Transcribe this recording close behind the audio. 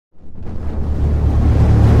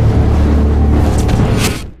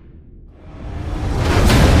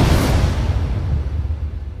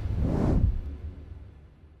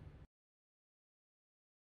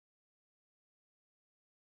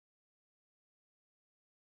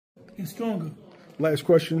and stronger. Last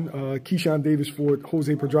question. Keyshawn Davis fought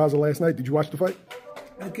Jose Pedraza last night. Did you watch the fight?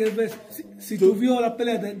 Si tú vio la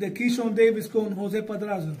pelea de Keyshawn Davis con Jose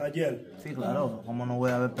Pedraza. Ayer. Sí, claro. ¿Cómo no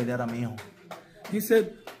voy a ver pelear a mi hijo? He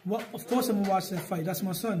said, well, of course I'm going to watch that fight. That's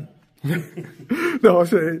my son. No, I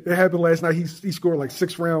said it happened last night. He scored like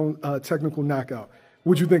 6-round technical knockout.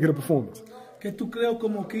 What'd you think of the performance? ¿Qué tú crees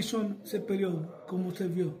como Keyshawn se peleó? ¿Cómo se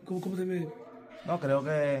vio? ¿Cómo se ve? No, creo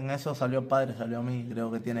que en eso salió el padre, salió a mí.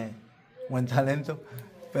 Creo que tiene buen talento.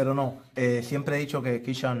 Pero no, siempre he dicho que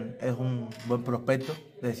Keyshawn es un buen prospecto,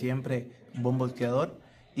 de siempre un buen boxeador.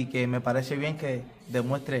 Y que me parece bien que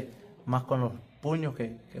demuestre más con los puños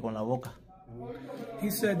que con la boca.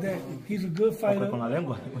 He said that he's a good fighter. Con la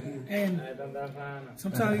lengua. And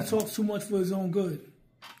sometimes he talks too much for his own good.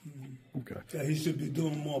 Okay. Yeah, he should be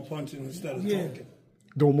doing more punching instead of talking.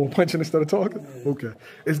 Doing more punching instead of talking? Yeah. Okay.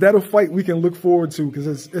 Is that a fight we can look forward to?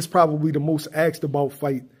 Because it's probably the most asked about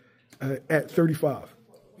fight at 35.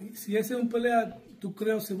 Si ese es un pelea, tú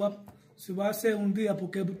crees se va a hacer un día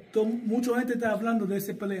porque mucha gente está hablando de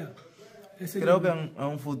esa pelea. Creo que en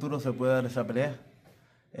un futuro se puede dar esa pelea.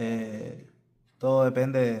 Todo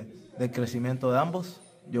depende del crecimiento de ambos.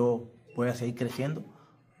 Yo voy a seguir creciendo.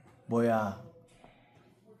 Voy a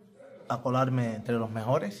colarme entre los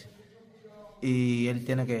mejores. Y él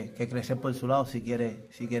tiene que crecer por su lado si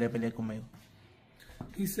quiere pelear conmigo.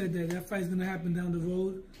 He said that fight is going to happen down the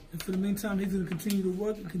road. And for the meantime, he's going to continue to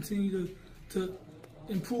work and continue to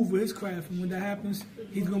improve with his craft. And when that happens,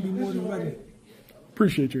 he's going to be more than ready.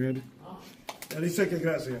 Appreciate you, Andy. Dice que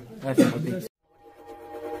gracias. Gracias por ti.